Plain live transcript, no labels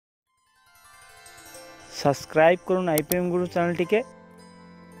Subscribe করুন IPM গুরু চ্যানেলটিকে,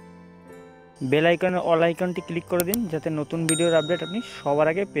 bell আইকনের অল আইকনটি ক্লিক করে দিন যাতে নতুন ভিডিওর আপডেট আপনি সবার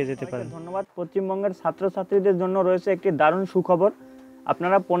আগে পেয়ে যেতে পারেন। ধন্যবাদ। পশ্চিমবঙ্গের ছাত্রছাত্রীদের জন্য রয়েছে একটি দারুণ সুখবর।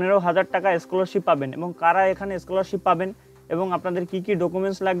 আপনারা 15,000 টাকা স্কলারশিপ পাবেন। এবং কারা এখানে স্কলারশিপ পাবেন এবং আপনাদের কি কি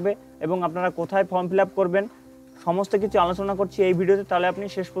ডকুমেন্টস লাগবে এবং আপনারা কোথায় ফর্ম ফিল আপ করবেন সমস্ত কিছু আলোচনা করছি এই ভিডিওতে, তাহলে আপনি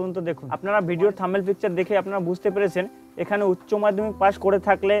শেষ পর্যন্ত দেখুন। আপনারা ভিডিওর থাম্বনেল পিকচার দেখে আপনারা বুঝতে পেরেছেন এখানে উচ্চ মাধ্যমিক পাস করে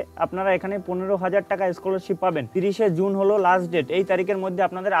থাকলে আপনারা এখানে 15,000 টাকা স্কলারশিপ পাবেন। 30শে জুন হলো লাস্ট ডেট। এই তারিখের মধ্যে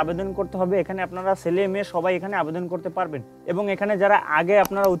আপনাদের আবেদন করতে হবে। এখানে আপনারা ছেলে মেয়ে সবাই এখানে আবেদন করতে পারবেন। এবং এখানে যারা আগে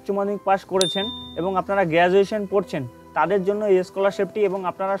আপনারা উচ্চ মাধ্যমিক পাস করেছেন এবং আপনারা গ্র্যাজুয়েশন পড়ছেন তাদের জন্য এই স্কলারশিপটি, এবং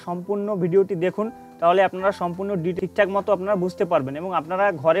আপনারা সম্পূর্ণ ভিডিওটি দেখুন, তাহলে আপনারা সম্পূর্ণ ঠিকঠাক মতো আপনারা বুঝতে পারবেন। এবং আপনারা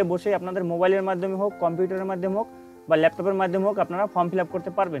ঘরে বসে আপনাদের মোবাইলের মাধ্যমে হোক, কম্পিউটারের মাধ্যমে হোক বা ল্যাপটপের মাধ্যমে হোক আপনারা ফর্ম ফিল আপ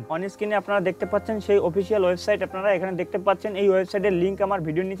করতে পারবেন। অন স্ক্রিনে আপনারা দেখতে পাচ্ছেন সেই অফিসিয়াল ওয়েবসাইট, আপনারা এখানে দেখতে পাচ্ছেন। এই ওয়েবসাইটের লিঙ্ক আমার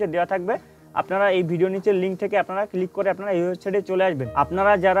ভিডিওর নিচে দেওয়া থাকবে। আপনারা এই ভিডিওর নিচের লিঙ্ক থেকে আপনারা ক্লিক করে আপনারা এই ওয়েবসাইটে চলে আসবেন।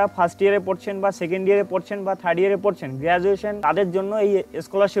 আপনারা যারা ফার্স্ট ইয়ারে পড়ছেন বা সেকেন্ড ইয়ারে পড়ছেন বা থার্ড ইয়ারে পড়ছেন গ্র্যাজুয়েশন, তাদের জন্য এই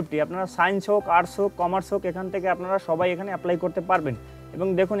স্কলারশিপটি আপনারা সায়েন্স হোক, আর্টস হোক, কমার্স হোক, এখান থেকে আপনারা সবাই এখানে অ্যাপ্লাই করতে পারবেন। এবং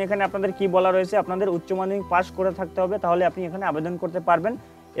দেখুন এখানে আপনাদের কি বলা রয়েছে, আপনাদের উচ্চ মাধ্যমিক পাস করে থাকতে হবে, তাহলে আপনি এখানে আবেদন করতে পারবেন।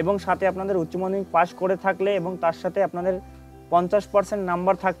 এবং সাথে আপনাদের উচ্চ মাধ্যমিক পাস করে থাকলে এবং তার সাথে আপনাদের 50%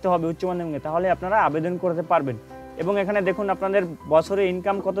 নাম্বার থাকতে হবে উচ্চ মাধ্যমিকে, তাহলে আপনারা আবেদন করতে পারবেন। এবং এখানে দেখুন আপনাদের বছরে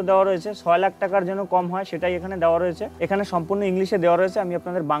ইনকাম কত দেওয়া রয়েছে, 6 লাখ টাকার জন্য কম হয় সেটাই এখানে দেওয়া রয়েছে। এখানে সম্পূর্ণ ইংলিশে দেওয়া রয়েছে, আমি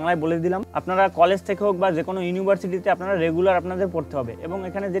আপনাদের বাংলায় বলে দিলাম। আপনারা কলেজ থেকে হোক বা যে কোনো ইউনিভার্সিটিতে আপনারা রেগুলার আপনাদের পড়তে হবে। এবং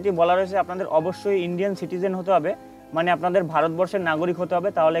এখানে যেটি বলা রয়েছে আপনাদের অবশ্যই ইন্ডিয়ান সিটিজেন হতে হবে, মানে আপনাদের ভারতবর্ষের নাগরিক হতে হবে,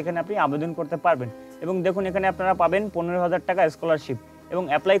 তাহলে এখানে আপনি আবেদন করতে পারবেন। এবং দেখুন এখানে আপনারা পাবেন 15,000 টাকা স্কলারশিপ। এবং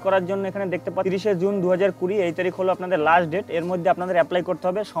অ্যাপ্লাই করার জন্য এখানে দেখতে পাচ্ছেন 30শে জুন 2020 এই তারিখ হলো আপনাদের লাস্ট ডেট। এর মধ্যে আপনাদের অ্যাপ্লাই করতে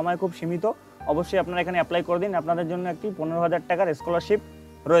হবে, সময় খুব সীমিত। অবশ্যই আপনারা এখানে অ্যাপ্লাই করে দিন, আপনাদের জন্য একটি 15,000 টাকার স্কলারশিপ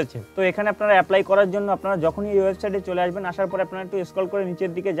রয়েছে। তো এখানে আপনারা অ্যাপ্লাই করার জন্য আপনারা যখনই এই ওয়েবসাইটে চলে আসবেন, আসার পরে আপনারা একটু স্ক্রল করে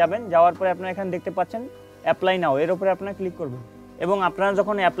নিচের দিকে যাবেন, যাওয়ার পরে আপনারা এখানে দেখতে পাচ্ছেন অ্যাপ্লাই নাও, এর উপরে আপনারা ক্লিক করবেন। এবং আপনারা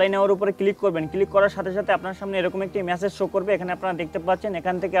যখন অ্যাপ্লাই নাওয়ার উপরে ক্লিক করবেন, ক্লিক করার সাথে সাথে আপনার সামনে এরকম একটি মেসেজ শো করবে। এখানে আপনারা দেখতে পাচ্ছেন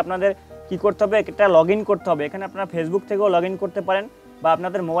এখান থেকে আপনাদের কি করতে হবে, এটা লগ ইন করতে হবে। এখানে আপনারা ফেসবুক থেকেও লগ ইন করতে পারেন, বা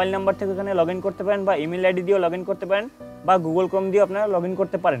আপনাদের মোবাইল নাম্বার থেকে এখানে লগ ইন করতে পারেন, বা ইমেল আইডি দিয়েও লগ ইন করতে পারেন, বা গুগল ক্রোম দিয়েও আপনারা লগ ইন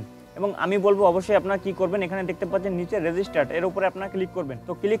করতে পারেন। এবং আমি বলবো অবশ্যই আপনারা কি করবেন, এখানে দেখতে পাচ্ছেন নিচে রেজিস্টার্ড, এর উপরে আপনারা ক্লিক করবেন।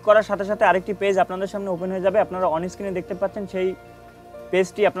 তো ক্লিক করার সাথে সাথে আরেকটি পেজ আপনাদের সামনে ওপেন হয়ে যাবে। আপনারা অন স্ক্রিনে দেখতে পাচ্ছেন সেই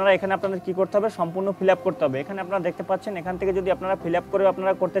পেজটি। আপনারা এখানে আপনাদের কি করতে হবে, সম্পূর্ণ ফিল আপ করতে হবে। এখানে আপনারা দেখতে পাচ্ছেন এখান থেকে যদি আপনারা ফিল আপ করে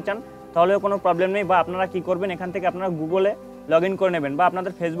আপনারা করতে চান তাহলেও কোনো প্রবলেম নেই, বা আপনারা কি করবেন এখান থেকে আপনারা গুগলে লগ ইন করে নেবেন, বা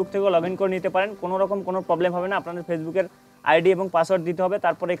আপনাদের ফেসবুক থেকেও লগ ইন করে নিতে পারেন। কোনো রকম কোনো প্রবলেম হবে না। আপনাদের ফেসবুকের আইডি এবং পাসওয়ার্ড দিতে হবে,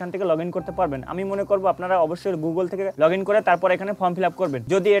 তারপরে এখান থেকে লগ ইন করতে পারবেন। আমি মনে করবো আপনারা অবশ্যই গুগল থেকে লগ ইন করে তারপর এখানে ফর্ম ফিল আপ করবেন।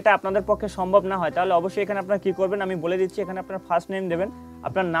 যদি এটা আপনাদের পক্ষে সম্ভব না হয় তাহলে অবশ্যই এখানে আপনারা কি করবেন আমি বলে দিচ্ছি। এখানে আপনার ফার্স্ট নেম দেবেন,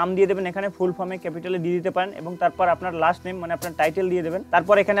 আপনার নাম দিয়ে দেবেন, এখানে ফুল ফর্মে ক্যাপিটালে দিয়ে দিতে পারেন, এবং তারপর আপনার লাস্ট নেম মানে আপনার টাইটেল দিয়ে দেবেন।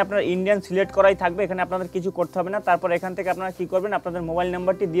 তারপর এখানে আপনার ইন্ডিয়ান সিলেক্ট করাই থাকবে, এখানে আপনাদের কিছু করতে হবে না। তারপর এখান থেকে আপনারা কি করবেন, আপনাদের মোবাইল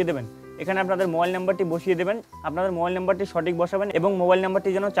নাম্বারটি দিয়ে দেবেন। এখানে আপনাদের মোবাইল নাম্বারটি বসিয়ে দেবেন, আপনাদের মোবাইল নাম্বারটি সঠিক বসাবেন এবং মোবাইল নাম্বারটি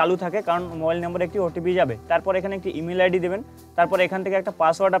যেন চালু থাকে, কারণ মোবাইল নাম্বারে একটি ওটিপি যাবে। তারপর এখানে একটি ইমেল আইডি দেবেন, তারপর এখান থেকে একটা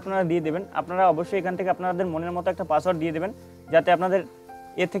পাসওয়ার্ড আপনারা দিয়ে দেবেন। আপনারা অবশ্যই এখান থেকে আপনাদের মনের মতো একটা পাসওয়ার্ড দিয়ে দেবেন, যাতে আপনাদের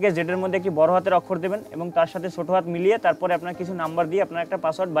এ থেকে জেডের মধ্যে একটি বড় হাতের অক্ষর দেবেন এবং তার সাথে ছোট হাত মিলিয়ে তারপরে আপনার কিছু নাম্বার দিয়ে আপনার একটা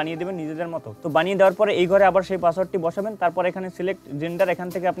পাসওয়ার্ড বানিয়ে দেবেন নিজেদের মতো। তো বানিয়ে দেওয়ার পরে এই ঘরে আবার সেই পাসওয়ার্ডটি বসাবেন। তারপর এখানে সিলেক্ট জেন্ডার, এখান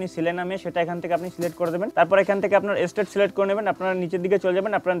থেকে আপনি ছেলে নামে সেটা এখান থেকে আপনি সিলেক্ট করে দেবেন। তারপর এখান থেকে আপনার স্টেট সিলেক্ট করে নেবেন। আপনারা নিচের দিকে চলে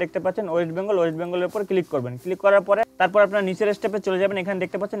যাবেন, আপনারা দেখতে পাচ্ছেন ওয়েস্ট বেঙ্গল, ওয়েস্ট বেঙ্গলের উপর ক্লিক করবেন। ক্লিক করার পরে তারপর আপনারা নিচের স্টেপে চলে যাবেন। এখানে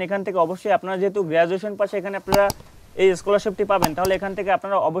দেখতে পাচ্ছেন এখান থেকে অবশ্যই আপনারা যেহেতু গ্র্যাজুয়েশন পাশে এখানে আপনারা এই স্কলারশিপটি পাবেন, তাহলে এখান থেকে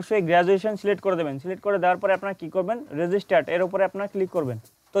আপনারা অবশ্যই গ্র্যাজুয়েশন সিলেক্ট করে দেবেন। সিলেক্ট করে দেওয়ার পরে আপনারা কি করবেন, রেজিস্টার্ড, এর উপরে আপনারা ক্লিক করবেন।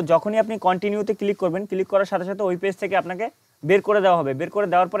 তো যখনই আপনি কন্টিনিউতে ক্লিক করবেন, ক্লিক করার সাথে সাথে ওই পেজ থেকে আপনাকে বের করে দেওয়া হবে। বের করে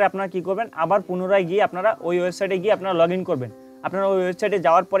দেওয়ার পরে আপনারা কি করবেন, আবার পুনরায় গিয়ে আপনারা ওই ওয়েবসাইটে গিয়ে আপনারা লগ ইন করবেন। আপনারা ওই ওয়েবসাইটে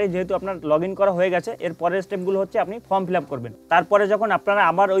যাওয়ার পরে যেহেতু আপনার লগ ইন করা হয়ে গেছে, এর পরের স্টেপগুলো হচ্ছে আপনি ফর্ম ফিল আপ করবেন। তারপরে যখন আপনারা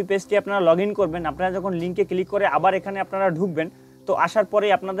আবার ওই পেজটি আপনারা লগ ইন করবেন, আপনারা যখন লিঙ্কে ক্লিক করে আবার এখানে আপনারা ঢুকবেন, তো আসার পরে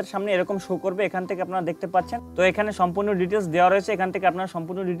আপনাদের সামনে এরকম শো করবে। এখান থেকে আপনারা দেখতে পাচ্ছেন, তো এখানে সম্পূর্ণ ডিটেলস দেওয়া রয়েছে, এখান থেকে আপনারা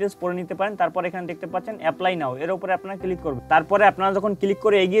সম্পূর্ণ ডিটেলস পড়ে নিতে পারেন। তারপর এখানে দেখতে পাচ্ছেন অ্যাপ্লাই নাও, এর উপরে আপনারা ক্লিক করবেন। তারপরে আপনারা যখন ক্লিক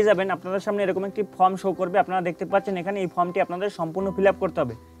করে এগিয়ে যাবেন, আপনাদের সামনে এরকম একটি ফর্ম শো করবে। আপনারা দেখতে পাচ্ছেন এখানে এই ফর্মটি আপনাদের সম্পূর্ণ ফিল আপ করতে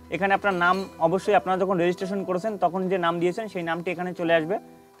হবে। এখানে আপনার নাম অবশ্যই আপনারা যখন রেজিস্ট্রেশন করেছেন তখন যে নাম দিয়েছেন সেই নামটি এখানে চলে আসবে।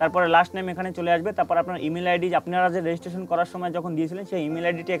 তারপরে লাস্ট নেম এখানে চলে আসবে। তারপর আপনার ইমেল আইডি আপনারা যে রেজিস্ট্রেশন করার সময় যখন দিয়েছিলেন সেই ইমেল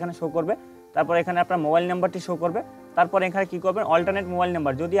আইডিটি এখানে শো করবে। তারপর এখানে আপনার মোবাইল নাম্বারটি শো করবে। তারপর এখানে কি করবেন, অল্টারনেট মোবাইল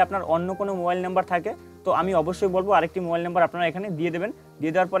নাম্বার, যদি আপনার অন্য কোনো মোবাইল নাম্বার থাকে তো আমি অবশ্যই বলবো আরেকটি মোবাইল নাম্বার আপনারা এখানে দিয়ে দেবেন।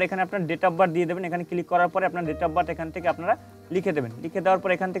 দিয়ে দেওয়ার পর এখানে আপনার ডেট অফ বার্থ দিয়ে দেবেন। এখানে ক্লিক করার পরে আপনার ডেট অফ বার্থ এখান থেকে আপনারা লিখে দেবেন। লিখে দেওয়ার পর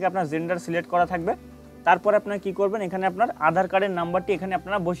এখান থেকে আপনার জেন্ডার সিলেক্ট করা থাকবে। তারপরে আপনারা কি করবেন, এখানে আপনার আধার কার্ডের নাম্বারটি এখানে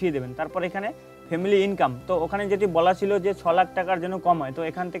আপনারা বসিয়ে দেবেন। তারপর এখানে ফ্যামিলি ইনকাম, তো ওখানে যেটি বলা ছিল যে 6 লাখ টাকার যেন কম হয়, তো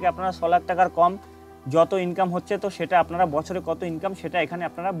এখান থেকে আপনারা 6 লাখ টাকার কম যত ইনকাম হচ্ছে, তো সেটা আপনারা বছরে কত ইনকাম সেটা এখানে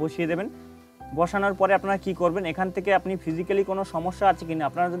আপনারা বসিয়ে দেবেন। বসানোর পরে আপনারা কি করবেন, এখান থেকে আপনি ফিজিক্যালি কোনো সমস্যা আছে কিনা,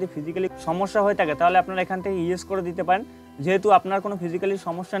 আপনারা যদি ফিজিক্যালি সমস্যা হয়ে থাকে তাহলে আপনারা এখান থেকে ইয়েস করে দিতে পারেন। যেহেতু আপনার কোনো ফিজিক্যালি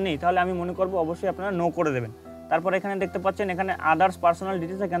সমস্যা নেই তাহলে আমি মনে করব অবশ্যই আপনারা নো করে দেবেন। তারপর এখানে দেখতে পাচ্ছেন এখানে আদার্স পার্সোনাল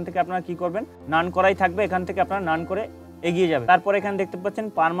ডিটেলস, এখান থেকে আপনারা কি করবেন, নান করাই থাকবে, এখান থেকে আপনারা নান করে এগিয়ে যাবে। তারপর এখানে দেখতে পাচ্ছেন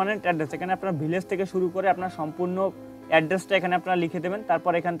পার্মানেন্ট অ্যাড্রেস, এখানে আপনার ভিলেজ থেকে শুরু করে আপনার সম্পূর্ণ অ্যাড্রেসটা এখানে আপনারা লিখে দেবেন।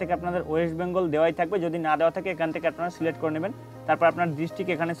 তারপর এখান থেকে আপনাদের ওয়েস্ট বেঙ্গল দেওয়াই থাকবে, যদি না দেওয়া থাকে এখান থেকে আপনারা সিলেক্ট করে নেবেন। তারপর আপনার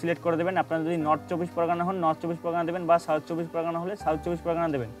ডিস্ট্রিক্ট এখানে সিলেক্ট করে দেবেন, আপনারা যদি নর্থ 24 পরগনা হন নর্থ 24 পরগনা দেবেন, বা সাউথ 24 পরগনা হলে সাউথ 24 পরগনা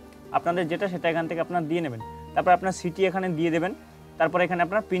দেবেন, আপনাদের যেটা সেটা এখান থেকে আপনারা দিয়ে নেবেন। তারপর আপনার সিটি এখানে দিয়ে দেবেন। তারপর এখানে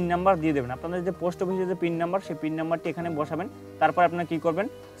আপনার পিন নাম্বার দিয়ে দেবেন, আপনাদের যে পোস্ট অফিসের যে পিন নাম্বার সেই পিন নাম্বারটি এখানে বসাবেন। তারপর আপনারা কি করবেন,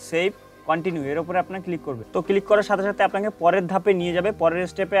 সেভ কন্টিনিউ এর উপরে আপনার ক্লিক করবেন। তো ক্লিক করার সাথে সাথে আপনাকে পরের ধাপে নিয়ে যাবে, পরের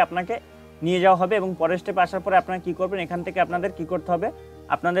স্টেপে আপনাকে নিয়ে যাওয়া হবে। এবং পরের স্টেপে আসার পরে আপনারা কি করবেন, এখান থেকে আপনাদের কি করতে হবে,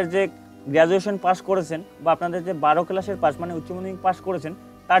 আপনাদের যে গ্র্যাজুয়েশন পাস করেছেন বা আপনাদের যে 12 ক্লাসের পাস মানে উচ্চ মাধ্যমিক পাস করেছেন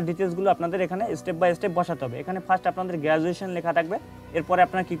তার ডিটেলসগুলো আপনাদের এখানে স্টেপ বাই স্টেপ বসাতে হবে। এখানে ফার্স্ট আপনাদের গ্র্যাজুয়েশন লেখা থাকবে, এরপরে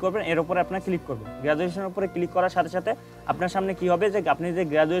আপনারা কি করবেন, এর উপরে আপনারা ক্লিক করবেন। গ্র্যাজুয়েশনের উপরে ক্লিক করার সাথে সাথে আপনার সামনে কি হবে, যে আপনি যে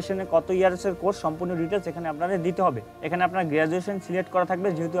গ্র্যাজুয়েশনে কত ইয়ার্সের কোর্স সম্পূর্ণ ডিটেলস এখানে আপনাদের দিতে হবে। এখানে আপনার গ্র্যাজুয়েশন সিলেক্ট করা থাকবে,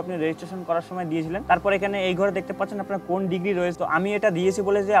 যেহেতু আপনি রেজিস্ট্রেশন করার সময় দিয়েছিলেন। তারপর এখানে এই ঘরে দেখতে পাচ্ছেন আপনার কোন ডিগ্রি রয়েছে, তো আমি এটা দিয়েছি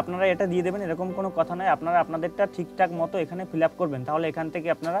বলে যে আপনারা এটা দিয়ে দেবেন এরকম কোনো কথা নয়, আপনারা আপনাদেরটা ঠিকঠাক মতো এখানে ফিল আপ করবেন, তাহলে এখান থেকে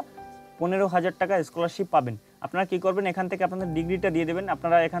আপনারা 15,000 টাকা স্কলারশিপ পাবেন। আপনারা কি করবেন, এখান থেকে আপনাদের ডিগ্রিটা দিয়ে দেবেন,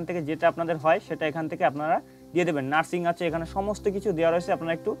 আপনারা এখান থেকে যেটা আপনাদের হয় সেটা এখান থেকে আপনারা দিয়ে দেবেন। নার্সিং আছে, এখানে সমস্ত কিছু দেওয়া রয়েছে,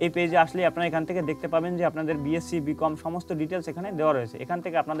 আপনারা একটু এই পেজে আসলে আপনারা এখান থেকে দেখতে পাবেন যে আপনাদের বিএসসি বিকম সমস্ত ডিটেলস এখানে দেওয়া রয়েছে, এখান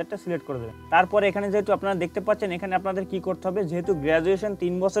থেকে আপনাদেরটা সিলেক্ট করে দেবেন। তারপরে এখানে যেহেতু আপনারা দেখতে পাচ্ছেন এখানে আপনাদের কি করতে হবে, যেহেতু গ্র্যাজুয়েশন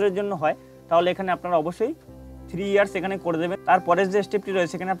 3 বছরের জন্য হয় তাহলে এখানে আপনারা অবশ্যই 3 ইয়ার্স এখানে করে দেবেন। তারপরের যে স্টেপটি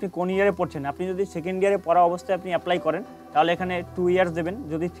রয়েছে এখানে আপনি কোন ইয়ারে পড়ছেন, আপনি যদি সেকেন্ড ইয়ারে পড়া অবস্থায় আপনি অ্যাপ্লাই করেন তাহলে এখানে 2 ইয়ার্স দেবেন,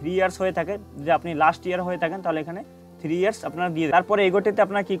 যদি 3 ইয়ার্স হয়ে থাকে যে আপনি লাস্ট ইয়ার হয়ে থাকেন তাহলে এখানে 3 ইয়ার্স আপনারা দিয়ে দেবেন। তারপরে এগোটিতে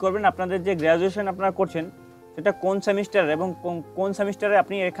আপনারা কি করবেন, আপনাদের যে গ্র্যাজুয়েশন আপনারা করছেন সেটা কোন সেমিস্টার এবং কোন সেমিস্টারে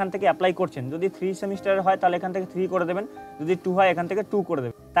আপনি এখান থেকে অ্যাপ্লাই করছেন, যদি 3 সেমিস্টারে হয় তাহলে এখান থেকে 3 করে দেবেন, যদি 2 হয় এখান থেকে 2 করে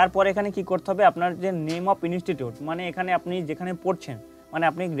দেবেন। তারপরে এখানে কি করতে হবে, আপনার যে নেম অফ ইনস্টিটিউট মানে এখানে আপনি যেখানে পড়ছেন মানে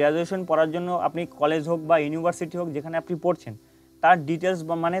আপনি গ্র্যাজুয়েশন পড়ার জন্য আপনি কলেজ হোক বা ইউনিভার্সিটি হোক যেখানে আপনি পড়ছেন তার ডিটেলস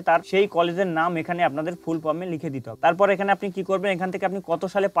মানে তার সেই কলেজের নাম এখানে আপনাদের ফুল ফর্মে লিখে দিতে হবে। তারপর এখানে আপনি কি করবেন, এখান থেকে আপনি কত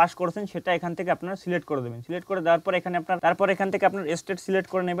সালে পাস করেছেন সেটা এখান থেকে আপনারা সিলেক্ট করে দেবেন। সিলেক্ট করে দেওয়ার পর এখানে এখান থেকে আপনার স্টেট সিলেক্ট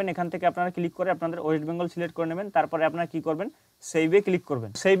করে নেবেন, এখান থেকে আপনারা ক্লিক করে আপনাদের ওয়েস্ট বেঙ্গল সিলেক্ট করে নেবেন। তারপরে আপনারা কি করবেন, সেভে ক্লিক করবেন।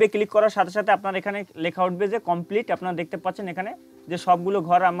 সেভে ক্লিক করার সাথে সাথে আপনার এখানে লেখা উঠবে যে কমপ্লিট, আপনারা দেখতে পাচ্ছেন এখানে যে সবগুলো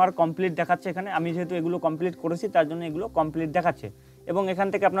ঘর আমার কমপ্লিট দেখাচ্ছে, এখানে আমি যেহেতু এগুলো কমপ্লিট করেছি তার জন্য এগুলো কমপ্লিট দেখাচ্ছে। এবং এখান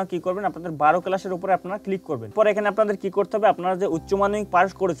থেকে আপনারা কি করবেন, আপনাদের 12 ক্লাসের উপরে আপনারা ক্লিক করবেন। পরে এখানে আপনাদের কি করতে হবে, আপনারা যে উচ্চ মাধ্যমিক পাস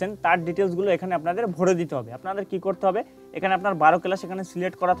করেছেন তার ডিটেলসগুলো এখানে আপনাদের ভরে দিতে হবে। আপনাদের কি করতে হবে, এখানে আপনার 12 ক্লাস এখানে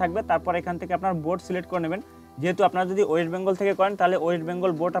সিলেক্ট করা থাকবে, তারপর এখান থেকে আপনার বোর্ড সিলেক্ট করে নেবেন। যেহেতু আপনারা যদি ওয়েস্ট বেঙ্গল থেকে করেন তাহলে ওয়েস্ট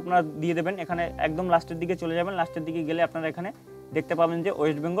বেঙ্গল বোর্ড আপনারা দিয়ে দেবেন। এখানে একদম লাস্টের দিকে চলে যাবেন, লাস্টের দিকে গেলে আপনারা এখানে দেখতে পাবেন যে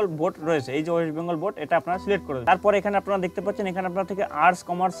ওয়েস্ট বেঙ্গল বোর্ড রয়েছে, এই যে ওয়েস্ট বেঙ্গল বোর্ড এটা আপনারা সিলেক্ট করে দেবেন। তারপর এখানে আপনারা দেখতে পাচ্ছেন এখানে আপনার থেকে আর্টস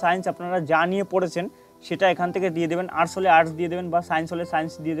কমার্স সায়েন্স আপনারা যা নিয়ে পড়েছেন সেটা এখান থেকে দিয়ে দেবেন। আর্টস হলে আর্টস দিয়ে দেবেন, বা সায়েন্স হলে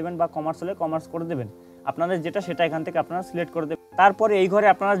সায়েন্স দিয়ে দেবেন, বা কমার্স হলে কমার্স করে দেবেন। আপনাদের যেটা সেটা এখান থেকে আপনারা সিলেক্ট করে দেবেন। তারপরে এই ঘরে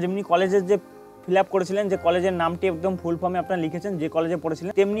আপনারা যেমনি কলেজের যে ফিল আপ করেছিলেন, যে কলেজের নামটি একদম ফুল ফর্মে আপনারা লিখেছেন যে কলেজে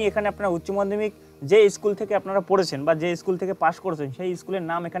পড়েছিলেন, তেমনি এখানে আপনারা উচ্চ মাধ্যমিক যে স্কুল থেকে আপনারা পড়েছেন বা যে স্কুল থেকে পাস করেছেন সেই স্কুলের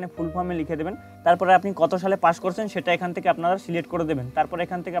নাম এখানে ফুল ফর্মে লিখে দেবেন। তারপরে আপনি কত সালে পাস করেছেন সেটা এখান থেকে আপনারা সিলেক্ট করে দেবেন। তারপর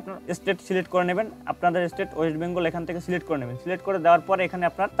এখান থেকে আপনার স্টেট সিলেক্ট করে নেবেন, আপনাদের স্টেট ওয়েস্ট বেঙ্গল এখান থেকে সিলেক্ট করে নেবেন। সিলেক্ট করে দেওয়ার পরে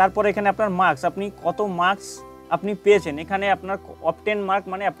এখানে আপনার মার্কস, আপনি কত মার্কস আপনি পেয়েছেন, এখানে আপনার অবটেন মার্ক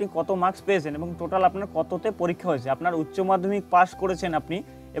মানে আপনি কত মার্কস পেয়েছেন এবং টোটাল আপনার কততে পরীক্ষা হয়েছে, আপনার উচ্চ মাধ্যমিক পাস করেছেন আপনি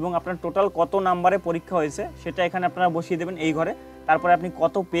এবং আপনার টোটাল কত নাম্বারে পরীক্ষা হয়েছে সেটা এখানে আপনারা বসিয়ে দেবেন এই ঘরে। তারপরে আপনি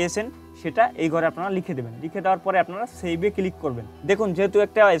কত পেয়েছেন সেটা এই ঘরে আপনারা লিখে দেবেন। লিখে দেওয়ার পরে আপনারা সেভে ক্লিক করবেন। দেখুন যেহেতু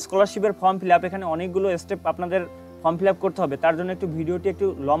একটা স্কলারশিপের ফর্ম ফিল আপ, এখানে অনেকগুলো স্টেপ আপনাদের ফর্ম ফিল আপ করতে হবে, তার জন্য একটু ভিডিওটি একটু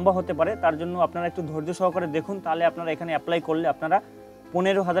লম্বা হতে পারে, তার জন্য আপনারা একটু ধৈর্য সহকারে দেখুন, তাহলে আপনারা এখানে অ্যাপ্লাই করলে আপনারা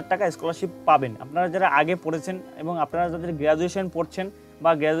 15,000 টাকা স্কলারশিপ পাবেন। আপনারা যারা আগে পড়েছেন এবং আপনারা যাদের গ্র্যাজুয়েশন পড়ছেন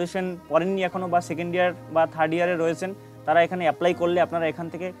বা গ্র্যাজুয়েশন পড়েননি এখনও বা সেকেন্ড ইয়ার বা থার্ড ইয়ারে রয়েছেন, তারা এখানে অ্যাপ্লাই করলে আপনারা এখান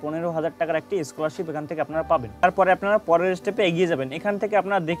থেকে 15,000 টাকার একটি স্কলারশিপ এখান থেকে আপনারা পাবেন। তারপরে আপনারা পরের স্টেপে এগিয়ে যাবেন। এখান থেকে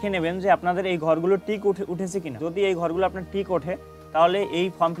আপনারা দেখে নেবেন যে আপনাদের এই ঘরগুলো টিক উঠেছে কিনা। যদি এই ঘরগুলো আপনার টিক ওঠে তাহলে এই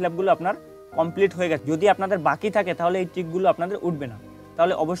ফর্ম ফিল আপগুলো আপনার কমপ্লিট হয়ে গেছে। যদি আপনাদের বাকি থাকে তাহলে এই টিকগুলো আপনাদের উঠবে না।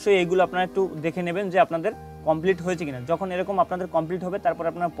 তাহলে অবশ্যই এইগুলো আপনারা একটু দেখে নেবেন যে আপনাদের কমপ্লিট হয়েছে কিনা। যখন এরকম আপনাদের কমপ্লিট হবে তারপর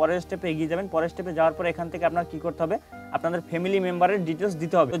আপনারা পরের স্টেপে এগিয়ে যাবেন। পরের স্টেপে যাওয়ার পর এখান থেকে আপনার কি করতে হবে, আপনাদের ফ্যামিলি মেম্বারের ডিটেলস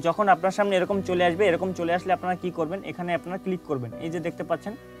দিতে হবে। তো যখন আপনার সামনে এরকম চলে আসবে, এরকম চলে আসলে আপনারা কি করবেন, এখানে আপনারা ক্লিক করবেন, এই যে দেখতে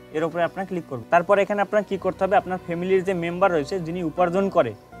পাচ্ছেন এর উপরে আপনারা ক্লিক করবেন। তারপর এখানে আপনার কি করতে হবে, আপনার ফ্যামিলির যে মেম্বার রয়েছে যিনি উপার্জন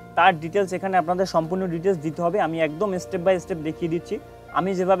করে তার ডিটেলস এখানে আপনাদের সম্পূর্ণ ডিটেলস দিতে হবে। আমি একদম স্টেপ বাই স্টেপ দেখিয়ে দিচ্ছি। আমি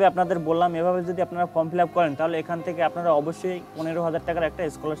যেভাবে আপনাদের বললাম এভাবে যদি আপনারা ফর্ম ফিল আপ করেন তাহলে এখান থেকে আপনারা অবশ্যই 15,000 টাকার একটা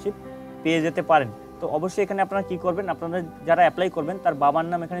স্কলারশিপ পেয়ে যেতে পারেন। তো অবশ্যই এখানে আপনারা কি করবেন, আপনারা যারা অ্যাপ্লাই করবেন তার বাবার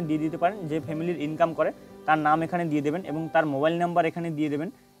নাম এখানে দিয়ে দিতে পারেন, যে ফ্যামিলির ইনকাম করে তার নাম এখানে দিয়ে দেবেন এবং তার মোবাইল নাম্বার এখানে দিয়ে দেবেন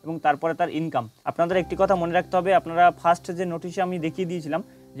এবং তারপরে তার ইনকাম। আপনাদের একটি কথা মনে রাখতে হবে, আপনারা ফার্স্ট যে নোটিশে আমি দেখিয়ে দিয়েছিলাম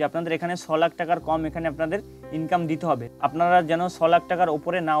যে আপনাদের এখানে 6 লাখ টাকার কম এখানে আপনাদের ইনকাম দিতে হবে। আপনারা যেন 6 লাখ টাকার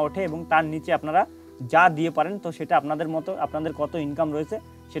ওপরে না ওঠে এবং তার নিচে আপনারা যা দিয়ে পারেন তো সেটা আপনাদের মতো, আপনাদের কত ইনকাম রয়েছে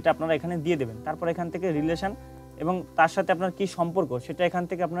সেটা আপনারা এখানে দিয়ে দেবেন। তারপর এখান থেকে রিলেশন এবং তার সাথে আপনার কি সম্পর্ক সেটা এখান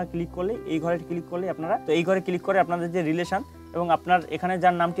থেকে আপনারা ক্লিক করলে, এই ঘরে ক্লিক করলে আপনারা, তো এই ঘরে ক্লিক করে আপনাদের যে রিলেশন এবং আপনার এখানে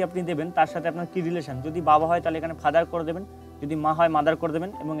যার নামটি আপনি দেবেন তার সাথে আপনার কি রিলেশন, যদি বাবা হয় তাহলে এখানে ফাদার করে দেবেন, যদি মা হয় মাদার করে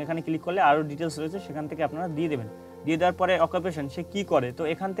দেবেন এবং এখানে ক্লিক করলে আরও ডিটেলস রয়েছে সেখান থেকে আপনারা দিয়ে দেবেন। দিয়ে দেওয়ার পরে অকুপেশন সে কী করে, তো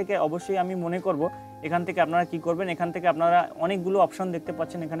এখান থেকে অবশ্যই আমি মনে করব এখান থেকে আপনারা কি করবেন, এখান থেকে আপনারা অনেকগুলো অপশন দেখতে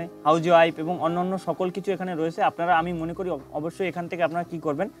পাচ্ছেন এখানে হাউজ ওয়াইফ এবং অন্যান্য সকল কিছু এখানে রয়েছে। আপনারা আমি মনে করি অবশ্যই এখান থেকে আপনারা কি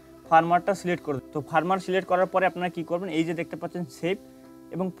করবেন, ফার্মারটা সিলেক্ট করবেন। তো ফার্মার সিলেক্ট করার পরে আপনারা কি করবেন, এই যে দেখতে পাচ্ছেন সেভ,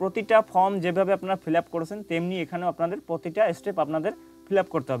 এবং প্রতিটা ফর্ম যেভাবে আপনারা ফিল আপ করেছেন তেমনি এখানেও আপনাদের প্রতিটা স্টেপ আপনাদের ফিল আপ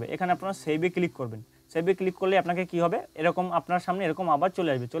করতে হবে। এখানে আপনারা সেভে ক্লিক করবেন। সেভে ক্লিক করলে আপনাকে কি হবে, এরকম আপনার সামনে এরকম আবার চলে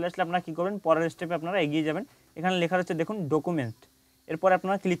আসবে। চলে আসলে আপনারা কি করবেন, পরের স্টেপে আপনারা এগিয়ে যাবেন। এখানে লেখা রয়েছে দেখুন ডকুমেন্ট, এরপরে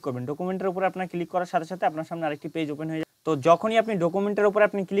আপনারা ক্লিক করবেন। ডকুমেন্টের উপরে আপনারা ক্লিক করার সাথে সাথে আপনার সামনে আরেকটি পেজ ওপেন হয়ে যাবে। তো যখনই আপনি ডকুমেন্টের উপরে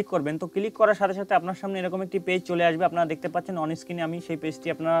আপনি ক্লিক করবেন তো ক্লিক করার সাথে সাথে আপনার সামনে এরকম একটি পেজ চলে আসবে। আপনারা দেখতে পাচ্ছেন অন স্ক্রিনে, আমি সেই পেজটি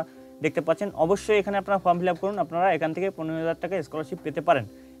আপনারা দেখতে পাচ্ছেন। অবশ্যই এখানে আপনারা ফর্ম ফিল আপ করুন, আপনারা এখান থেকে 15,000 টাকা স্কলারশিপ পেতে পারেন।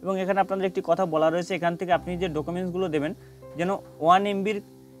 এবং এখানে আপনাদের একটি কথা বলা রয়েছে, এখান থেকে আপনি যে ডকুমেন্টসগুলো দেবেন যেন 1 MBর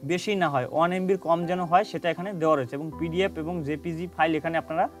বেশি না হয়, 1 MBর কম যেন হয় সেটা এখানে দেওয়া রয়েছে। এবং পিডিএফ এবং জেপিজি ফাইল এখানে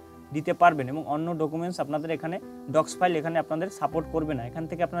আপনারা দিতে পারবেন এবং অন্য ডকুমেন্টস আপনাদের এখানে ডক্স ফাইল এখানে আপনাদের সাপোর্ট করবে না। এখান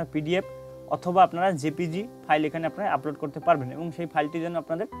থেকে আপনারা পিডিএফ অথবা আপনারা জেপিজি ফাইল এখানে আপনারা আপলোড করতে পারবেন এবং সেই ফাইলটি যেন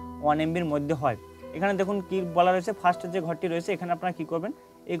আপনাদের 1 MBর মধ্যে হয়। এখানে দেখুন কি বলা রয়েছে, ফার্স্টের যে ঘরটি রয়েছে এখানে আপনারা কি করবেন,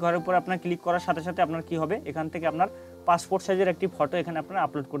 এই ঘরের উপর আপনার ক্লিক করার সাথে সাথে আপনার কি হবে, এখান থেকে আপনার পাসপোর্ট সাইজের একটি ফটো এখানে আপনারা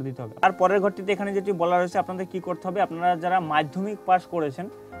আপলোড করে দিতে হবে। আর পরের ঘরটিতে এখানে যেটি বলা রয়েছে আপনাদের কি করতে হবে, আপনারা যারা মাধ্যমিক পাস করেছেন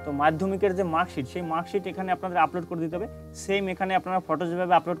তো মাধ্যমিকের যে মার্কশিট সেই মার্কশিট এখানে আপনাদের আপলোড করে দিতে হবে। সেম এখানে আপনারা ফটো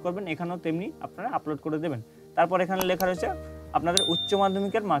যেভাবে আপলোড করবেন এখানেও তেমনি আপনারা আপলোড করে দেবেন। তারপর এখানে লেখা রয়েছে আপনাদের উচ্চ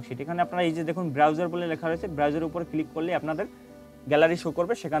মাধ্যমিকের মার্কশিট। এখানে আপনারা এই যে দেখুন ব্রাউজার বলে লেখা রয়েছে, ব্রাউজারের উপর ক্লিক করলে আপনাদের গ্যালারি শো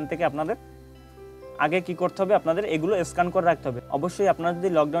করবে। সেখান থেকে আপনাদের আগে কি করতে হবে, আপনাদের এগুলো স্ক্যান করে রাখতে হবে। অবশ্যই আপনারা যদি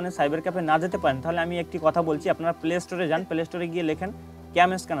লকডাউনে সাইবার ক্যাফে না যেতে পারেন তাহলে আমি একটি কথা বলছি, আপনারা প্লে স্টোরে যান, প্লে স্টোরে গিয়ে লেখেন ক্যাম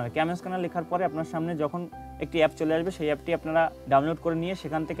স্ক্যানার। ক্যাম স্ক্যানার লেখার পরে আপনার সামনে যখন একটি অ্যাপ চলে আসবে সেই অ্যাপটি আপনারা ডাউনলোড করে নিয়ে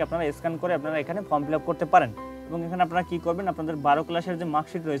সেখান থেকে আপনারা স্ক্যান করে আপনারা এখানে ফর্ম ফিল আপ করতে পারেন। এবং এখানে আপনারা কি করবেন, আপনাদের 12 ক্লাসের যে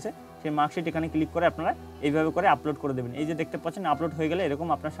মার্কশিট রয়েছে সেই মার্কশিট এখানে ক্লিক করে আপনারা এইভাবে করে আপলোড করে দেবেন। এই যে দেখতে পাচ্ছেন আপলোড হয়ে গেলে এরকম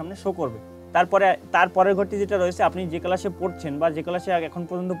আপনার সামনে শো করবে। তারপরের ঘরটি যেটা রয়েছে, আপনি যে ক্লাসে পড়ছেন বা যে ক্লাসে এখন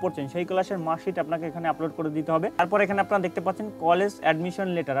পর্যন্ত পড়ছেন সেই ক্লাসের মার্কশিট আপনাকে এখানে আপলোড করে দিতে হবে। তারপর এখানে আপনারা দেখতে পাচ্ছেন কলেজ অ্যাডমিশন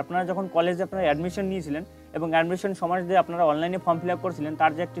লেটার। আপনারা যখন কলেজে আপনারা অ্যাডমিশন নিয়েছিলেন এবং অ্যাডমিশন সময় যে আপনারা অনলাইনে ফর্ম ফিল আপ করেছিলেন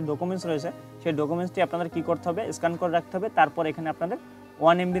তার যে একটি ডকুমেন্টস রয়েছে সেই ডকুমেন্টসটি আপনাদের কি করতে হবে, স্ক্যান করে রাখতে হবে। তারপর এখানে আপনাদের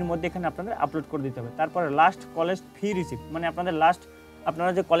 1 MBর মধ্যে এখানে আপনাদের আপলোড করে দিতে হবে। তারপরে লাস্ট কলেজ ফি রিসিপ্ট, মানে আপনাদের লাস্ট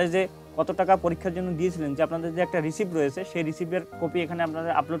আপনারা যে কলেজে কত টাকা পরীক্ষার জন্য দিয়েছিলেন যে আপনাদের যে একটা রিসিপ্ট রয়েছে সেই রিসিপ্টের কপি এখানে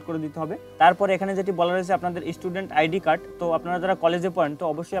আপনাদের আপলোড করে দিতে হবে। তারপরে এখানে যেটি বলা রয়েছে আপনাদের স্টুডেন্ট আইডি কার্ড। তো আপনারা যারা কলেজে পড়েন তো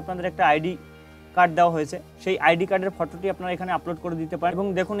অবশ্যই আপনাদের একটা আইডি কার্ড দেওয়া হয়েছে, সেই আইডি কার্ডের ফটোটি আপনারা এখানে আপলোড করে দিতে পারেন। এবং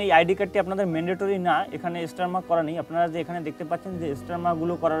দেখুন এই আইডি কার্ডটি আপনাদের ম্যান্ডেটরি না, এখানে স্টার মার্ক করা নেই। আপনারা যে এখানে দেখতে পাচ্ছেন যে স্টার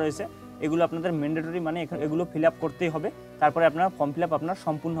মার্কগুলো করা রয়েছে এগুলো আপনাদের ম্যান্ডেটরি, মানে এগুলো ফিল আপ করতেই হবে। তারপরে আপনার ফর্ম ফিল আপ আপনার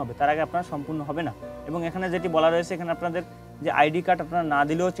সম্পূর্ণ হবে, তার আগে আপনার সম্পূর্ণ হবে না। এবং এখানে যেটি বলা রয়েছে এখানে আপনাদের যে আইডি কার্ড আপনারা না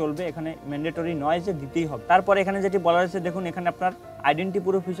দিলেও চলবে, এখানে ম্যান্ডেটরি নয় যে দিতেই হবে। তারপরে এখানে যেটি বলা রয়েছে দেখুন এখানে আপনার আইডেন্টি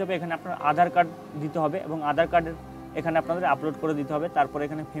প্রুফ হিসেবে এখানে আপনার আধার কার্ড দিতে হবে এবং আধার কার্ডের এখানে আপনাদের আপলোড করে দিতে হবে। তারপরে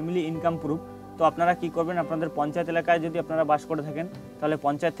এখানে ফ্যামিলি ইনকাম প্রুফ। তো আপনারা কি করবেন, আপনাদের পঞ্চায়েত এলাকায় যদি আপনারা বাস করে থাকেন তাহলে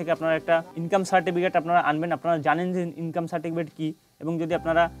পঞ্চায়েত থেকে আপনারা একটা ইনকাম সার্টিফিকেট আপনারা আনবেন। আপনারা জানেন যে ইনকাম সার্টিফিকেট কি, এবং যদি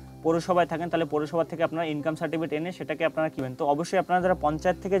আপনারা পৌরসভায় থাকেন তাহলে পৌরসভা থেকে আপনারা ইনকাম সার্টিফিকেট এনে সেটাকে আপনারা কিনবেন। তো অবশ্যই আপনারা যারা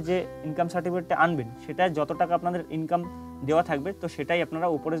পঞ্চায়েত থেকে যে ইনকাম সার্টিফিকেটটা আনবেন সেটা যত টাকা আপনাদের ইনকাম দেওয়া থাকবে তো সেটাই আপনারা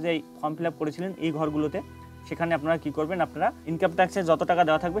উপরে যে ফর্ম ফিল আপ করেছিলেন এই ঘরগুলোতে সেখানে আপনারা কি করবেন, আপনারা ইনকাম ট্যাক্সের যত টাকা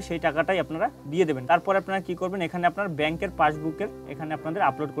দেওয়া থাকবে সেই টাকাটাই আপনারা দিয়ে দেবেন। তারপরে আপনারা কি করবেন, এখানে আপনার ব্যাংকের পাসবুকের এখানে আপনাদের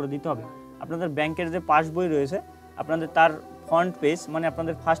আপলোড করে দিতে হবে। আপনাদের ব্যাংকের যে পাসবই রয়েছে আপনাদের তার ফ্রন্ট পেজ, মানে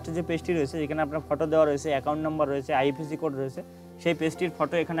আপনাদের ফার্স্ট যে পেজটি রয়েছে যেখানে আপনার ফটো দেওয়া রয়েছে, অ্যাকাউন্ট নাম্বার রয়েছে, আইএফএসসি কোড রয়েছে, সেই পেজটির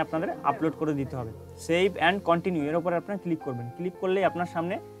ফটো এখানে আপনাদের আপলোড করে দিতে হবে। সেভ অ্যান্ড কন্টিনিউ এর উপরে আপনারা ক্লিক করবেন। ক্লিক করলেই আপনার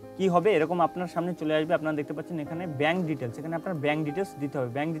সামনে কি হবে, এরকম আপনার সামনে চলে আসবে। আপনারা দেখতে পাচ্ছেন এখানে ব্যাংক ডিটেলস, এখানে আপনার ব্যাংক ডিটেলস দিতে হবে।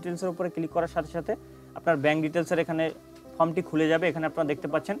 ব্যাংক ডিটেলসের উপরে ক্লিক করার সাথে সাথে আপনার ব্যাংক ডিটেলসের এখানে ফর্মটি খুলে যাবে। এখানে আপনারা দেখতে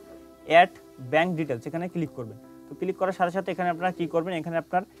পাচ্ছেন অ্যাড ব্যাংক ডিটেলস, এখানে ক্লিক করবেন। তো ক্লিক করার সাথে সাথে এখানে আপনারা কী করবেন, এখানে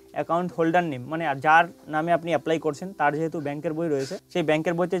আপনার অ্যাকাউন্ট হোল্ডার নেম, মানে যার নামে আপনি অ্যাপ্লাই করছেন তার যেহেতু ব্যাংকের বই রয়েছে, সেই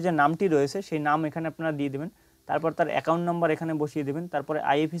ব্যাংকের বইতে যে নামটি রয়েছে সেই নাম এখানে আপনারা দিয়ে দেবেন। তারপর তার অ্যাকাউন্ট নাম্বার এখানে বসিয়ে দেবেন। তারপরে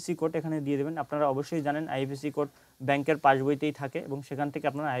আইএফএসসি কোড এখানে দিয়ে দেবেন। আপনারা অবশ্যই জানেন আইএফএসসি কোড ব্যাংকের পাসবইতেই থাকে এবং সেখান থেকে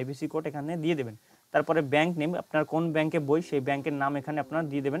আপনারা আইএফএসসি কোড এখানে দিয়ে দেবেন। তারপরে ব্যাংক নেম, আপনার কোন ব্যাংকে বই সেই ব্যাংকের নাম এখানে আপনারা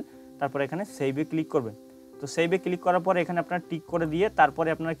দিয়ে দেবেন। তারপরে এখানে সেভে ক্লিক করবেন। তো সেভে ক্লিক করার পরে এখানে আপনারা টিক করে দিয়ে তারপরে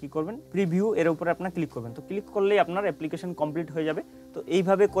আপনারা কি করবেন, প্রিভিউ এর উপরে আপনারা ক্লিক করবেন। তো ক্লিক করলেই আপনার অ্যাপ্লিকেশন কমপ্লিট হয়ে যাবে। তো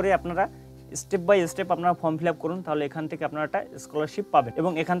এইভাবে করে আপনারা স্টেপ বাই স্টেপ আপনারা ফর্ম ফিল আপ করুন, তাহলে এখান থেকে আপনারা একটা স্কলারশিপ পাবেন।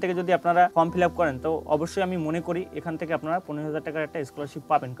 এবং এখান থেকে যদি আপনারা ফর্ম ফিল আপ করেন তো অবশ্যই আমি মনে করি এখান থেকে আপনারা 15,000 টাকার একটা স্কলারশিপ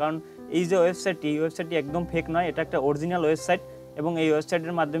পাবেন। কারণ এই যে ওয়েবসাইটটি, এই ওয়েবসাইটটি একদম ফেক নয়, এটা একটা অরিজিনাল ওয়েবসাইট এবং এই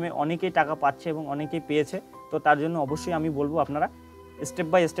ওয়েবসাইটের মাধ্যমে অনেকেই টাকা পাচ্ছে এবং অনেকেই পেয়েছে। তো তার জন্য অবশ্যই আমি বলবো আপনারা স্টেপ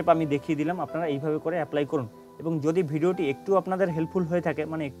বাই স্টেপ আমি দেখিয়ে দিলাম, আপনারা এইভাবে করে অ্যাপ্লাই করুন। এবং যদি ভিডিওটি একটু আপনাদের হেল্পফুল হয়ে থাকে,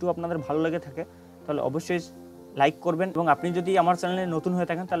 মানে একটু আপনাদের ভালো লেগে থাকে, তাহলে অবশ্যই লাইক করবেন। এবং আপনি যদি আমার চ্যানেলে নতুন হয়ে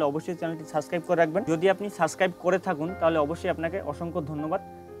থাকেন তাহলে অবশ্যই চ্যানেলটি সাবস্ক্রাইব করে রাখবেন। যদি আপনি সাবস্ক্রাইব করে থাকুন তাহলে অবশ্যই আপনাকে অসংখ্য ধন্যবাদ।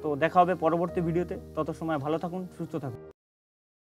 তো দেখা হবে পরবর্তী ভিডিওতে, তত সময় ভালো থাকুন, সুস্থ থাকুন।